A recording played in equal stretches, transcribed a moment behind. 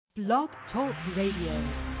Blog Talk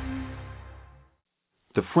Radio.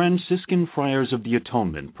 The Franciscan Friars of the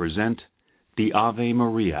Atonement present the Ave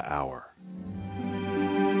Maria Hour.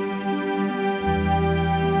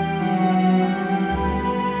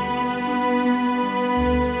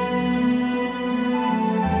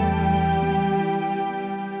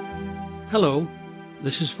 Hello,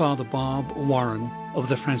 this is Father Bob Warren of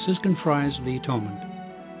the Franciscan Friars of the Atonement.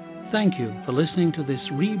 Thank you for listening to this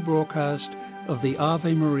rebroadcast of the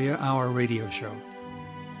Ave Maria Hour radio show.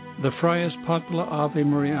 The Friars' popular Ave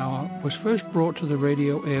Maria Hour was first brought to the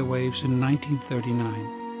radio airwaves in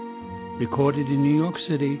 1939, recorded in New York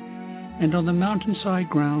City and on the mountainside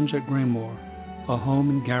grounds at Graymoor, a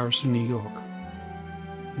home in Garrison, New York.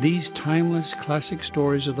 These timeless classic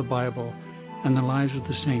stories of the Bible and the lives of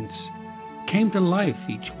the saints came to life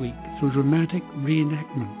each week through dramatic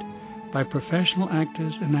reenactment by professional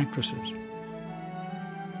actors and actresses.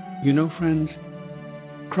 You know, friends,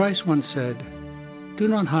 Christ once said, "Do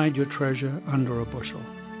not hide your treasure under a bushel."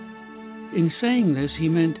 In saying this, he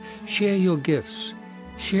meant share your gifts,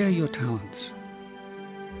 share your talents.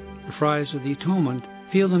 The Friars of the Atonement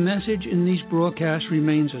feel the message in these broadcasts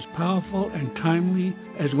remains as powerful and timely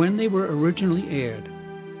as when they were originally aired,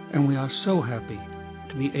 and we are so happy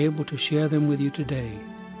to be able to share them with you today.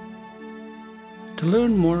 To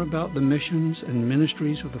learn more about the missions and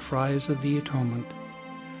ministries of the Friars of the Atonement,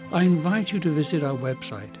 I invite you to visit our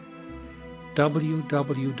website,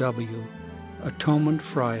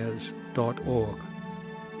 www.atonementfriars.org.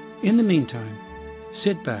 In the meantime,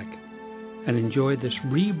 sit back and enjoy this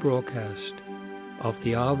rebroadcast of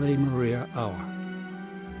the Ave Maria Hour.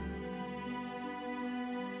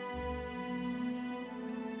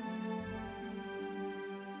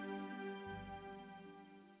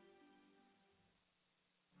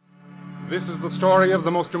 This is the story of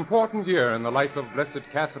the most important year in the life of Blessed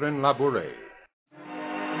Catherine Laboure.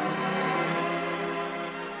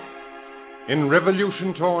 In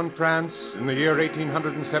revolution-torn France, in the year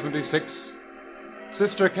 1876,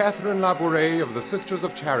 Sister Catherine Laboure of the Sisters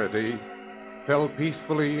of Charity fell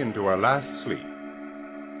peacefully into her last sleep.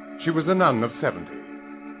 She was a nun of 70,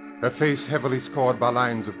 her face heavily scored by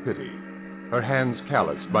lines of pity, her hands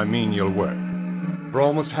calloused by menial work. For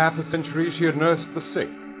almost half a century she had nursed the sick,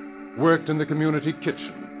 worked in the community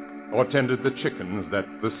kitchen, or tended the chickens that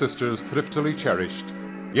the sisters thriftily cherished.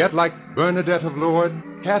 Yet, like Bernadette of Lourdes,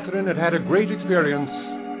 Catherine had had a great experience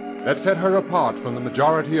that set her apart from the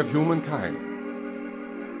majority of humankind.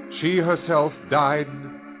 She herself died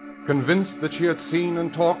convinced that she had seen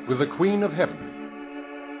and talked with the Queen of Heaven,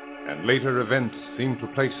 and later events seemed to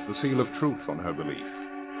place the seal of truth on her belief.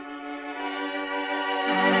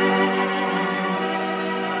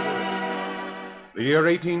 The year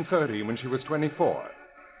 1830, when she was 24.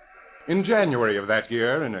 In January of that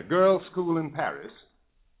year, in a girls' school in Paris...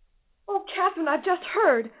 Oh, Catherine, I've just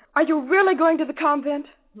heard. Are you really going to the convent?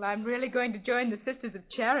 Well, I'm really going to join the Sisters of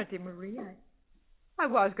Charity, Marie. I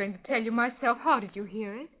was going to tell you myself. How did you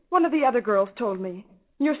hear it? One of the other girls told me.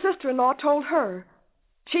 Your sister-in-law told her.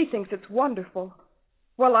 She thinks it's wonderful.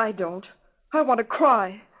 Well, I don't. I want to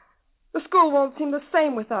cry. The school won't seem the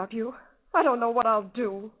same without you. I don't know what I'll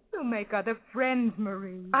do. You'll make other friends,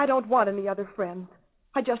 Marie. I don't want any other friends.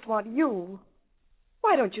 I just want you.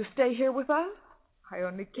 Why don't you stay here with us? I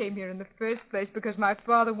only came here in the first place because my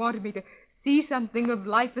father wanted me to see something of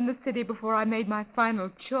life in the city before I made my final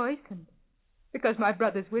choice, and because my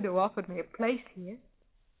brother's widow offered me a place here.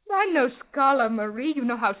 I'm no scholar, Marie. You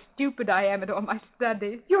know how stupid I am at all my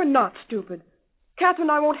studies. You're not stupid. Catherine,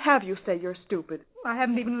 I won't have you say you're stupid. I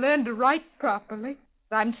haven't even learned to write properly.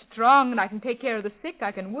 I'm strong and I can take care of the sick.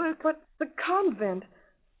 I can work. But the convent...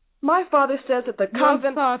 My father says that the convent...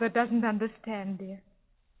 Your father doesn't understand, dear.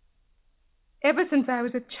 Ever since I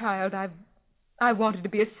was a child, I wanted to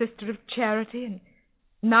be a sister of charity, and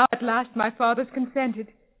now at last my father's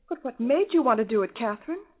consented. But what made you want to do it,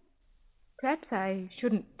 Catherine? Perhaps I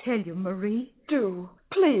shouldn't tell you, Marie. Do,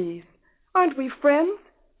 please. Aren't we friends?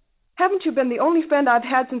 Haven't you been the only friend I've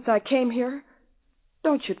had since I came here?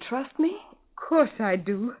 Don't you trust me? Of course I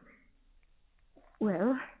do.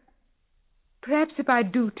 Well, perhaps if I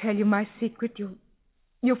do tell you my secret,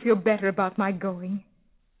 you'll feel better about my going.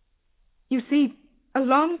 You see, a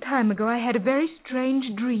long time ago I had a very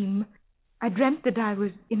strange dream. I dreamt that I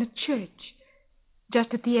was in a church,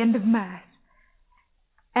 just at the end of Mass.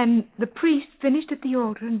 And the priest finished at the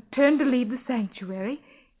altar and turned to leave the sanctuary.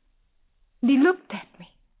 And he looked at me.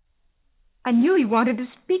 I knew he wanted to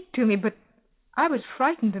speak to me, but I was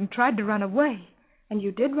frightened and tried to run away. And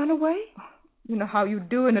you did run away? You know how you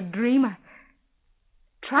do in a dream. I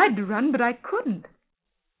tried to run, but I couldn't.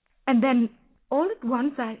 And then, all at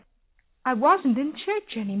once, I I wasn't in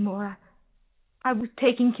church anymore. I was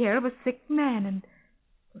taking care of a sick man, and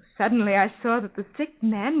suddenly I saw that the sick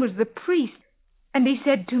man was the priest, and he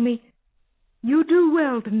said to me, "You do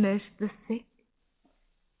well to nurse the sick.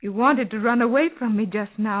 You wanted to run away from me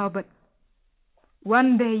just now, but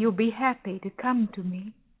one day you'll be happy to come to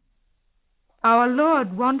me. Our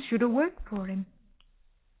Lord wants you to work for him.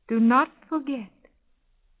 Do not forget."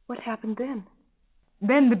 What happened then?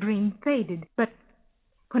 Then the dream faded, but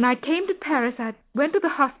when I came to Paris, I went to the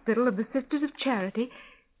hospital of the Sisters of Charity,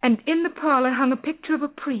 and in the parlor hung a picture of a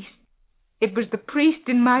priest. It was the priest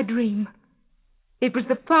in my dream. It was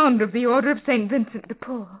the founder of the Order of St. Vincent de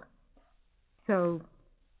Paul. So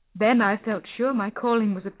then I felt sure my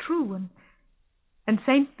calling was a true one, and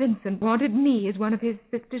St. Vincent wanted me as one of his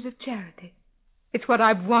Sisters of Charity. It's what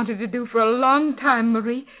I've wanted to do for a long time,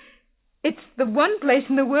 Marie. It's the one place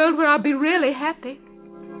in the world where I'll be really happy.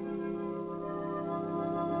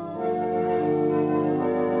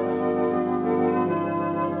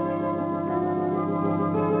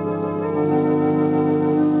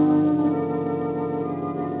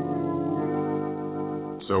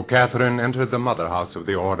 So Catherine entered the mother house of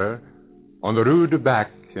the order on the Rue du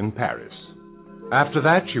Bac in Paris. After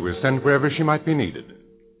that, she was sent wherever she might be needed,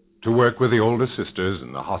 to work with the older sisters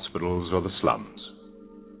in the hospitals or the slums.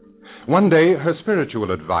 One day, her spiritual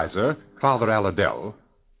advisor, Father Aladel,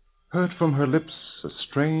 heard from her lips a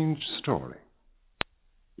strange story.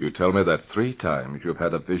 You tell me that 3 times you've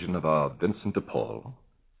had a vision of our Vincent de Paul.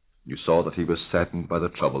 You saw that he was saddened by the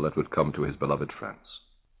trouble that would come to his beloved France.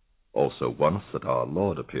 Also once that our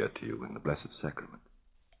Lord appeared to you in the Blessed Sacrament.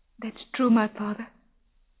 That's true, my father.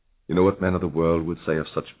 You know what men of the world would say of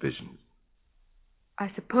such visions?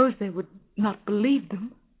 I suppose they would not believe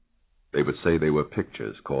them. They would say they were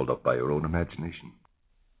pictures called up by your own imagination.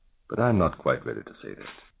 But I'm not quite ready to say that.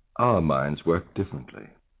 Our minds work differently.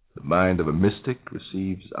 The mind of a mystic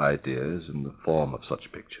receives ideas in the form of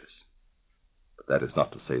such pictures. But that is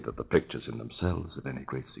not to say that the pictures in themselves have any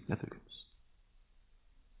great significance.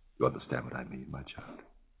 You understand what I mean, my child?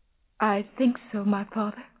 I think so, my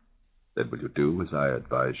father. Then will you do as I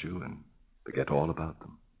advise you and forget all about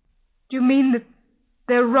them? Do you mean that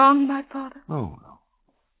they're wrong, my father? Oh, no.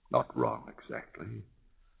 Not wrong exactly.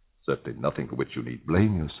 Certainly nothing for which you need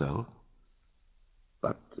blame yourself.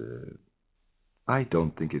 But I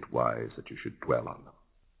don't think it wise that you should dwell on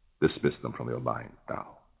them. Dismiss them from your mind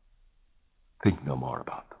now. Think no more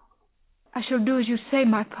about them. I shall do as you say,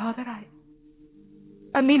 my father.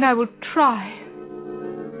 I mean, I will try.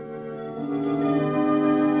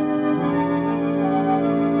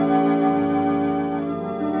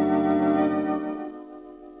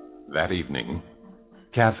 That evening,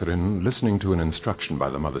 Catherine, listening to an instruction by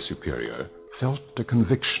the Mother Superior, felt a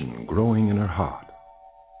conviction growing in her heart.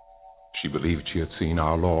 She believed she had seen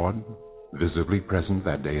our Lord visibly present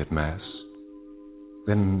that day at Mass.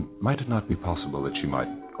 Then might it not be possible that she might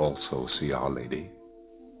also see Our Lady?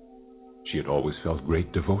 She had always felt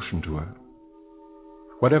great devotion to her.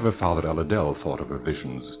 Whatever Father Aladel thought of her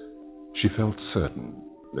visions, she felt certain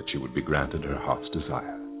that she would be granted her heart's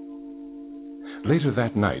desire. Later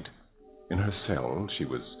that night, in her cell, she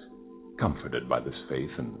was comforted by this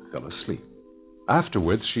faith and fell asleep.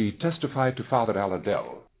 Afterwards, she testified to Father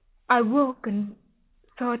Aladel. I woke and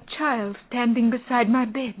saw a child standing beside my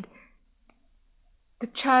bed. The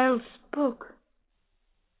child spoke.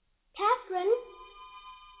 Catherine?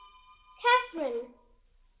 Catherine?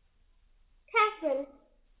 Catherine,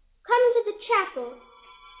 come to the chapel.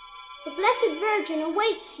 The Blessed Virgin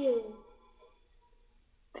awaits you.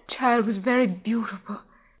 The child was very beautiful.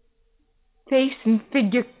 Face and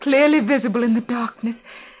figure clearly visible in the darkness,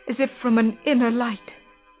 as if from an inner light.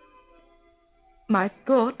 My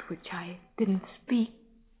thought, which I didn't speak,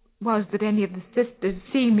 was that any of the sisters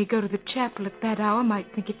seeing me go to the chapel at that hour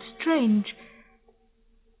might think it strange.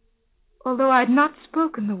 Although I had not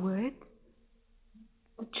spoken the words,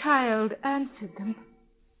 the child answered them.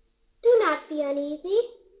 Do not be uneasy.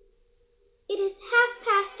 It is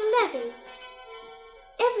 11:30.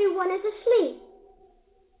 Everyone is asleep.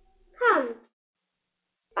 Come.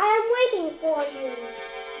 I am waiting for you.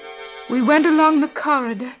 We went along the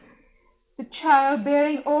corridor, the child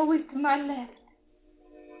bearing always to my left.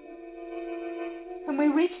 When we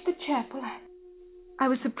reached the chapel, I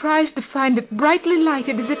was surprised to find it brightly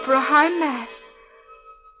lighted as if for a high mass.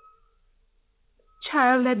 The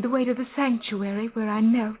child led the way to the sanctuary where I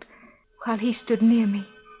knelt while he stood near me.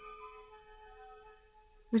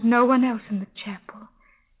 There was no one else in the chapel,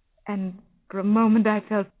 and for a moment I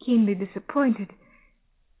felt keenly disappointed.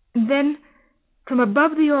 And then, from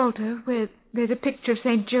above the altar, where there's a picture of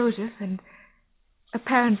St. Joseph and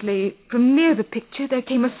Apparently, from near the picture, there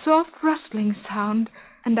came a soft rustling sound,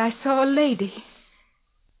 and I saw a lady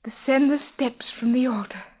descend the steps from the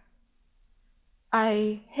altar.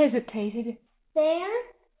 I hesitated. There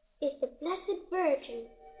is the Blessed Virgin.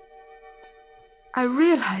 I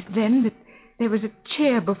realized then that there was a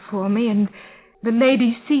chair before me, and the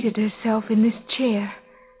lady seated herself in this chair,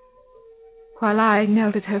 while I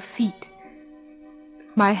knelt at her feet,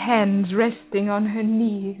 my hands resting on her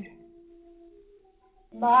knees.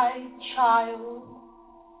 My child,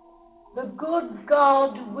 the good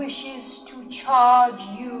God wishes to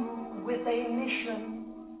charge you with a mission.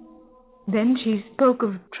 Then she spoke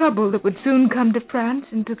of trouble that would soon come to France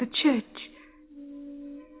and to the church.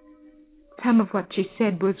 Some of what she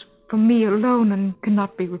said was from me alone and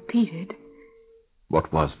cannot be repeated.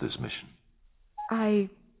 What was this mission? I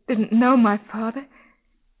didn't know my father.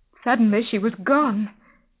 Suddenly she was gone.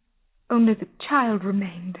 Only the child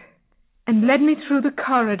remained, and led me through the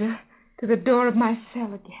corridor to the door of my cell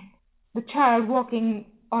again, the child walking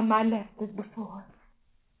on my left as before.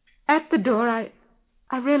 At the door,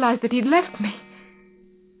 I realized that he'd left me.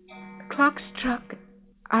 The clock struck.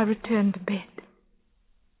 I returned to bed.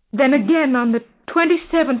 Then again, on the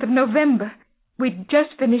 27th of November, we'd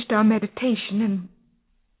just finished our meditation and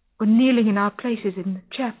were kneeling in our places in the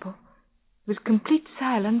chapel. There was complete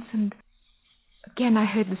silence, and again I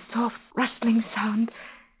heard the soft rustling sound.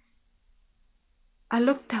 I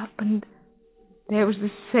looked up, and there was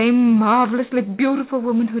the same marvelously beautiful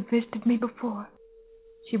woman who'd visited me before.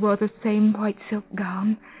 She wore the same white silk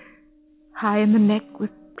gown, high in the neck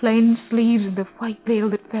with plain sleeves and a white veil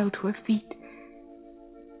that fell to her feet.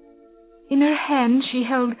 In her hand she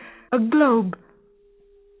held a globe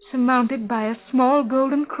surmounted by a small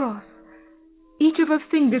golden cross. Each of her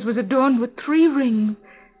fingers was adorned with 3 rings,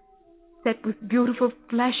 set with beautiful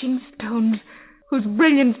flashing stones whose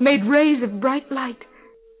brilliance made rays of bright light.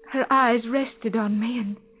 Her eyes rested on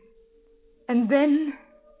me, and then...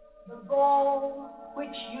 The ball which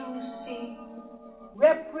you see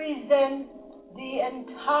represents the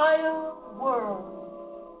entire world,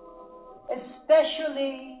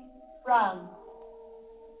 especially France,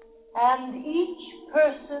 and each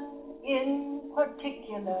person in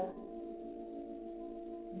particular.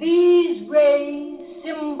 These rays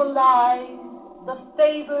symbolize the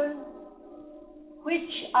favors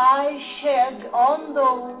which I shed on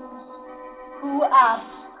those who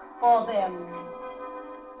ask for them.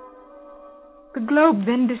 The globe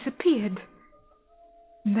then disappeared,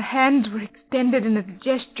 and the hands were extended in a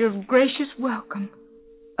gesture of gracious welcome.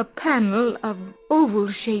 A panel of oval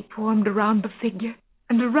shape formed around the figure,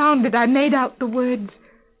 and around it I made out the words,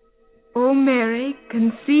 "O Mary,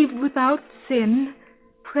 conceived without sin,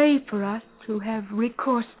 pray for us who have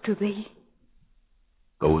recourse to thee."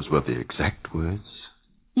 Those were the exact words?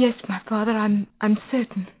 Yes, my father, I'm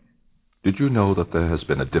certain. Did you know that there has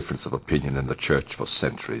been a difference of opinion in the church for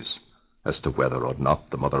centuries as to whether or not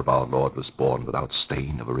the Mother of our Lord was born without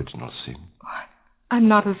stain of original sin? I'm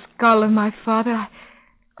not a scholar, my father.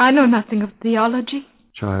 I know nothing of theology.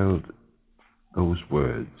 Child, those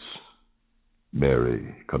words,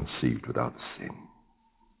 Mary conceived without sin.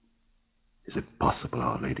 Is it possible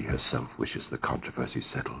Our Lady herself wishes the controversy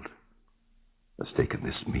settled? Has taken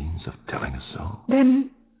this means of telling us so? Then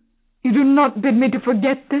you do not bid me to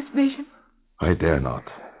forget this vision? I dare not.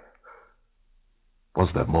 Was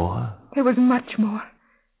there more? There was much more.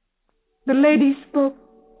 The lady spoke.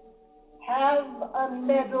 Have a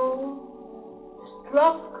medal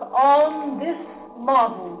struck on this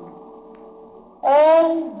model.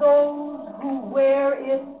 All those who wear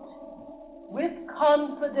it with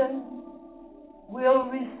confidence will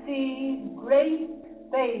receive great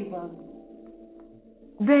favor.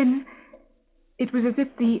 Then it was as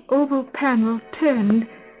if the oval panel turned,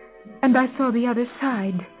 and I saw the other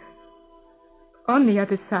side. On the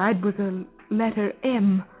other side was a letter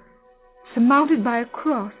M, surmounted by a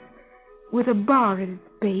cross, with a bar at its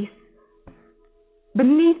base.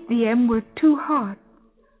 Beneath the M were 2 hearts,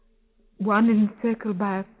 one encircled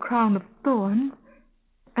by a crown of thorns,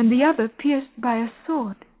 and the other pierced by a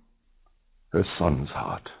sword. Her son's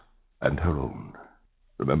heart, and her own.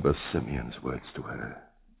 Remember Simeon's words to her.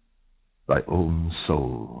 Thy own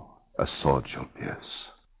soul a sword shall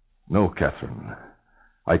pierce. No, Catherine,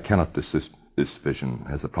 I cannot dismiss this vision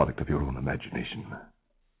as the product of your own imagination.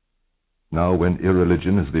 Now, when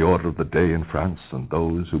irreligion is the order of the day in France, and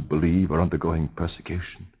those who believe are undergoing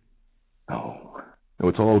persecution. No,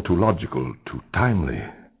 it's all too logical, too timely.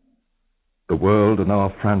 The world, and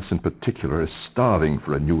our France in particular, is starving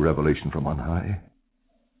for a new revelation from on high.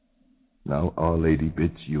 Now Our Lady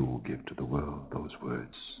bids you give to the world those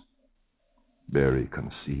words. Mary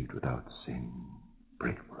conceived without sin.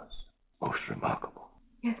 break for us. Most remarkable.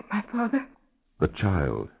 Yes, my father. The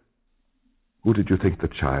child. Who did you think the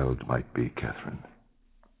child might be, Catherine?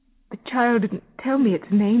 The child didn't tell me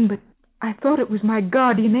its name, but I thought it was my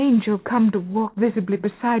guardian angel come to walk visibly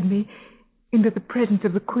beside me into the presence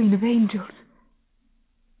of the Queen of Angels.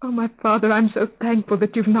 Oh, my father, I'm so thankful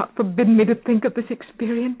that you've not forbidden me to think of this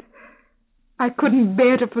experience. I couldn't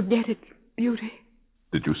bear to forget its beauty.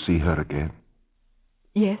 Did you see her again?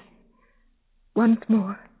 Yes, once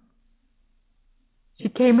more. She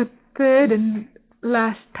came a third and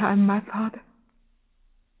last time, my father.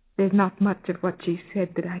 There's not much of what she said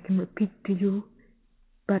that I can repeat to you,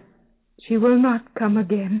 but she will not come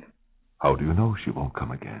again. How do you know she won't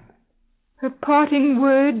come again? Her parting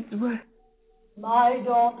words were, My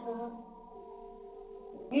daughter,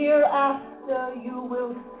 hereafter you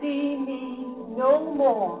will see me no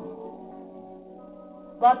more,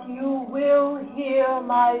 but you will hear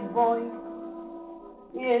my voice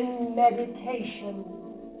in meditation.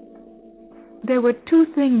 There were two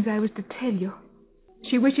things I was to tell you.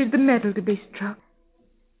 She wishes the medal to be struck,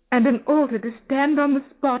 and an altar to stand on the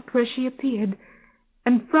spot where she appeared,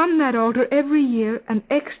 and from that altar every year an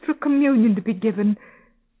extra communion to be given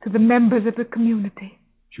to the members of the community.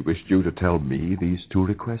 She wished you to tell me these two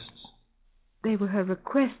requests? They were her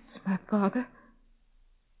requests, my father.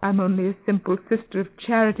 I'm only a simple sister of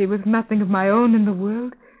charity with nothing of my own in the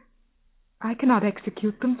world. I cannot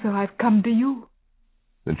execute them, so I've come to you.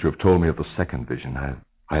 Since you have told me of the second vision,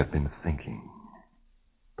 I have been thinking.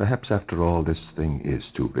 Perhaps, after all, this thing is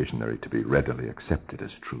too visionary to be readily accepted as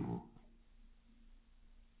true.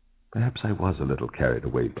 Perhaps I was a little carried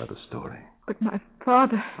away by the story. But my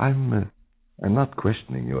father... I'm not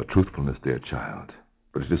questioning your truthfulness, dear child,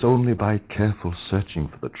 but it is only by careful searching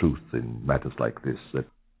for the truth in matters like this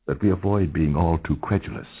that we avoid being all too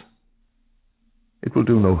credulous. It will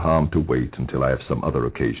do no harm to wait until I have some other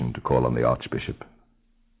occasion to call on the Archbishop,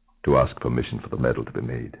 to ask permission for the medal to be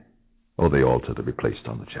made, or the altar to be placed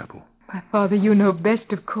on the chapel. My father, you know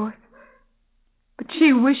best, of course. But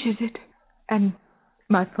she wishes it. And,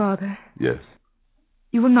 my father... Yes?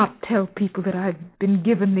 You will not tell people that I've been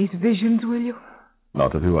given these visions, will you?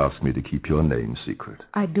 Not if you ask me to keep your name secret.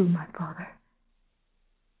 I do, my father.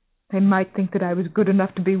 They might think that I was good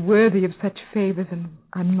enough to be worthy of such favors, and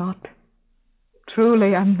I'm not.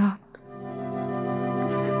 Truly, I'm not.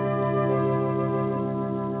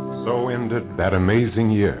 So ended that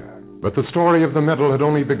amazing year. But the story of the medal had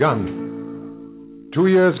only begun. 2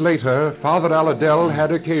 years later, Father Aladel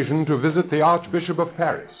had occasion to visit the Archbishop of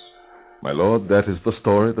Paris. My lord, that is the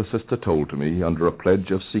story the sister told to me under a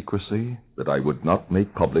pledge of secrecy that I would not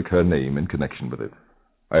make public her name in connection with it.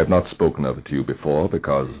 I have not spoken of it to you before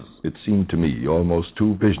because it seemed to me almost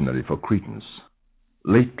too visionary for credence.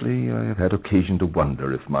 Lately, I have had occasion to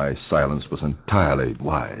wonder if my silence was entirely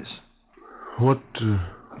wise.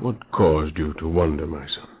 What caused you to wonder, my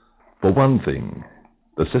son? For one thing,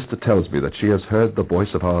 the sister tells me that she has heard the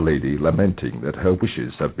voice of Our Lady lamenting that her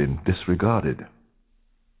wishes have been disregarded.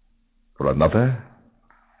 For another,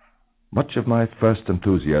 much of my first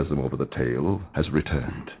enthusiasm over the tale has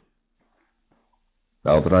returned.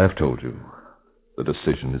 Now that I have told you, the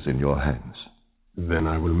decision is in your hands. Then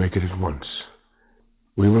I will make it at once.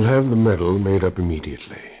 We will have the medal made up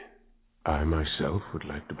immediately. I myself would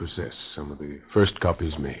like to possess some of the first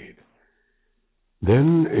copies made.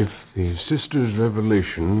 Then, if the sister's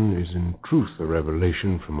revelation is in truth a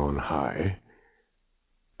revelation from on high,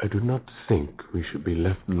 I do not think we should be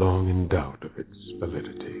left long in doubt of its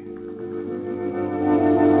validity.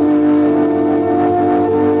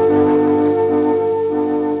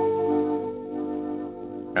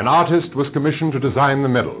 An artist was commissioned to design the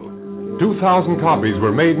medal. 2,000 copies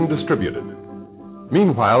were made and distributed.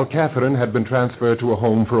 Meanwhile, Catherine had been transferred to a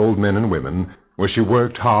home for old men and women, where she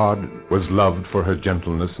worked hard, was loved for her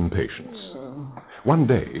gentleness and patience. One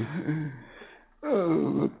day...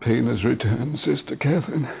 Oh, the pain has returned, Sister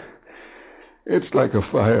Catherine. It's like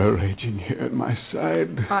a fire raging here at my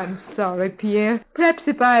side. I'm sorry, Pierre. Perhaps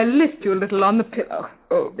if I lift you a little on the pillow.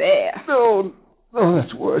 Oh, there. No,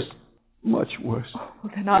 that's worse. Much worse. Oh,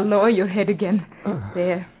 well, then I'll lower your head again.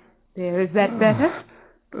 There. Is that better?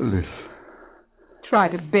 A little. Try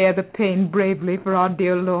to bear the pain bravely for our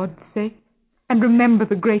dear Lord's sake. And remember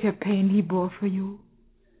the greater pain he bore for you.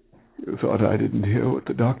 You thought I didn't hear what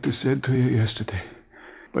the doctor said to you yesterday.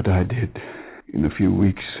 But I did. In a few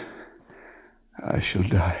weeks, I shall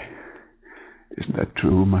die. Isn't that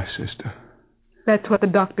true, my sister? That's what the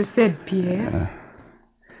doctor said, Pierre.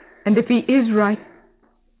 And if he is right,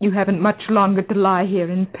 you haven't much longer to lie here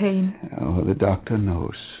in pain. Oh, the doctor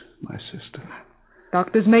knows, my sister.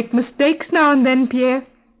 Doctors make mistakes now and then, Pierre.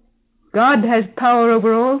 God has power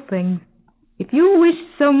over all things. If you wish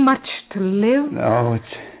so much to live... No,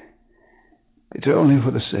 it's only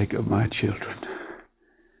for the sake of my children.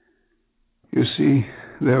 You see,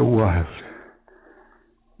 they're wild.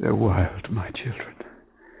 They're wild, my children.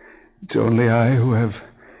 It's only I who have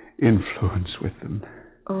influence with them.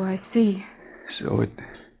 Oh, I see. So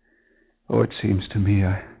it seems to me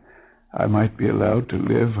I might be allowed to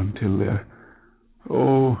live until they're,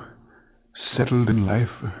 settled in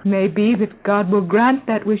life. Maybe that God will grant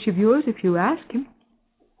that wish of yours if you ask him.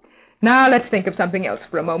 Now let's think of something else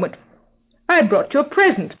for a moment. I brought you a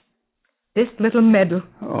present. This little medal.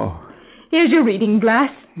 Oh. Here's your reading glass.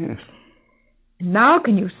 Yes. Now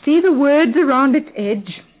can you see the words around its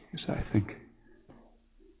edge? Yes, I think.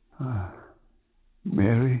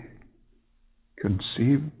 Mary,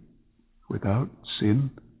 conceived without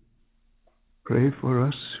sin, pray for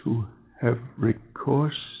us who have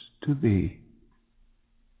recourse to thee.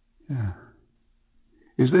 Yeah.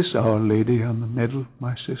 Is this Our Lady on the medal,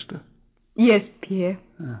 my sister? Yes, Pierre.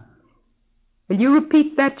 Will you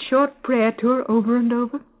repeat that short prayer to her over and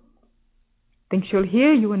over? Think she'll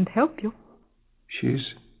hear you and help you? She's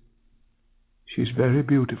very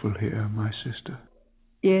beautiful here, my sister.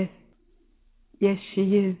 Yes. Yes, she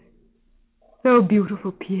is. So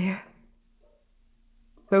beautiful, Pierre.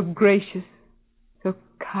 So gracious. So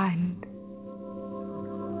kind.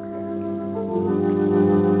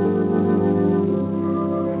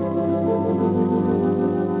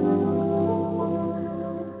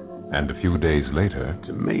 And a few days later... It's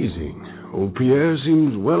amazing. Old Pierre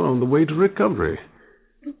seems well on the way to recovery.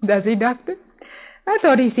 Does he, Doctor? I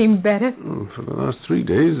thought he seemed better. For the last 3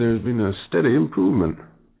 days, there's been a steady improvement.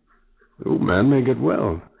 The old man may get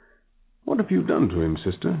well. What have you done to him,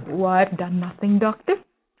 sister? Oh, I've done nothing, Doctor.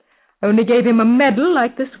 I only gave him a medal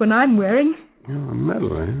like this one I'm wearing. Oh, a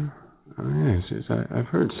medal, eh? Oh, yes, I've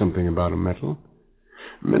heard something about a medal.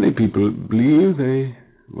 Many people believe that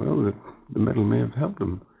the medal may have helped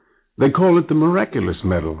them. They call it the miraculous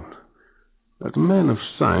medal. As a man of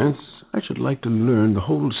science, I should like to learn the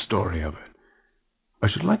whole story of it. I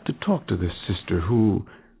should like to talk to this sister who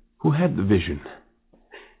had the vision.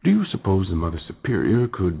 Do you suppose the Mother Superior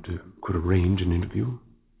could arrange an interview?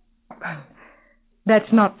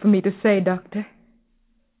 That's not for me to say, Doctor.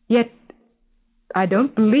 Yet, I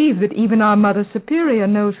don't believe that even our Mother Superior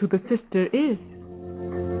knows who the sister is.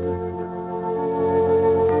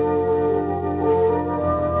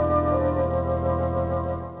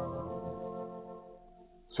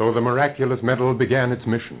 So the miraculous medal began its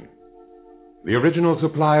mission. The original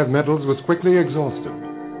supply of medals was quickly exhausted,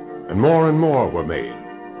 and more were made.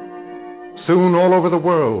 Soon, all over the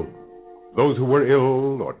world, those who were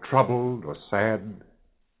ill or troubled or sad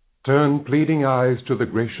turned pleading eyes to the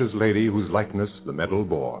gracious lady whose likeness the medal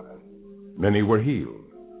bore. Many were healed.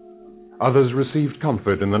 Others received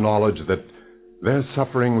comfort in the knowledge that their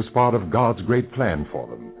suffering was part of God's great plan for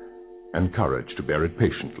them, and courage to bear it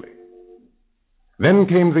patiently. Then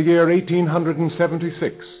came the year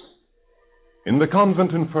 1876. In the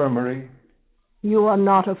convent infirmary... You are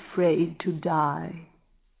not afraid to die,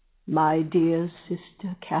 my dear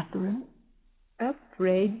Sister Catherine?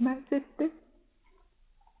 Afraid, my sister?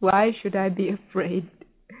 Why should I be afraid?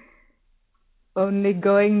 Only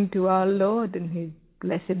going to our Lord and His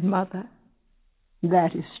Blessed Mother.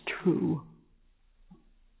 That is true.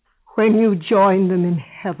 When you join them in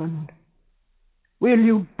heaven, will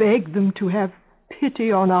you beg them to have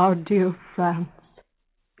pity on our dear France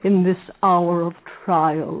in this hour of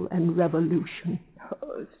trial and revolution?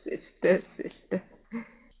 Oh, sister,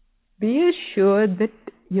 be assured that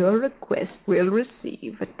your request will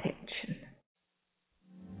receive attention.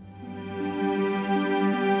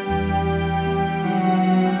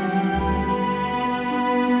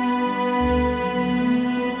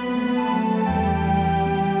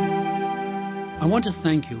 I want to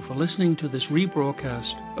thank you for listening to this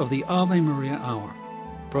rebroadcast of the Ave Maria Hour,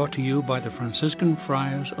 brought to you by the Franciscan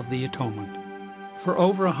Friars of the Atonement. For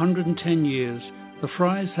over 110 years, the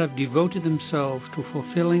friars have devoted themselves to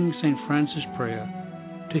fulfilling St. Francis' prayer,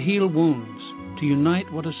 to heal wounds, to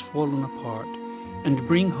unite what has fallen apart, and to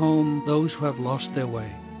bring home those who have lost their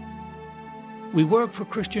way. We work for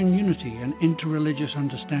Christian unity and interreligious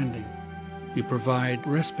understanding. We provide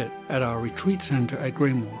respite at our retreat center at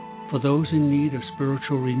Greymoor for those in need of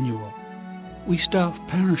spiritual renewal. We staff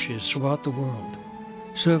parishes throughout the world,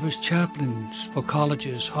 serve as chaplains for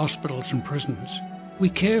colleges, hospitals, and prisons. We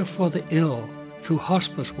care for the ill through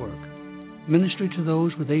hospice work, ministry to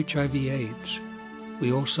those with HIV/AIDS.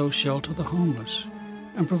 We also shelter the homeless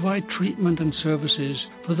and provide treatment and services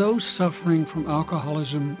for those suffering from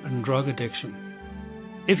alcoholism and drug addiction.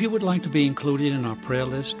 If you would like to be included in our prayer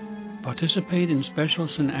list, participate in special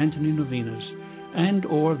St. Anthony novenas, and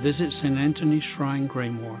or visit St. Anthony's Shrine,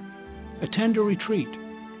 Graymore, attend a retreat,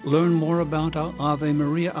 learn more about our Ave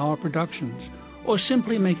Maria Hour productions, or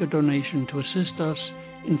simply make a donation to assist us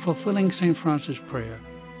in fulfilling St. Francis' prayer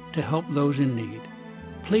to help those in need,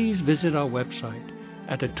 please visit our website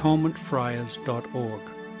at atonementfriars.org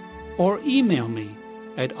or email me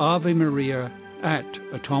at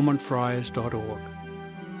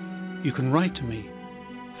avemaria@atonementfriars.org. You can write to me,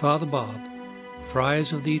 Father Bob,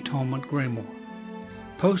 Friars of the Atonement, Graymore,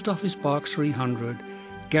 Post Office Box 300,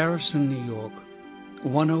 Garrison, New York,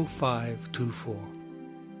 10524.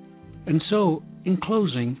 And so, in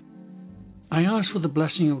closing, I ask for the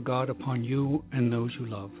blessing of God upon you and those you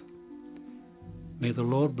love. May the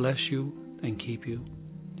Lord bless you and keep you.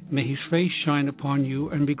 May his face shine upon you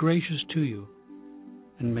and be gracious to you.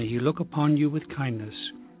 And may he look upon you with kindness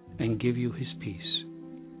and give you his peace.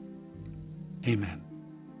 Amen.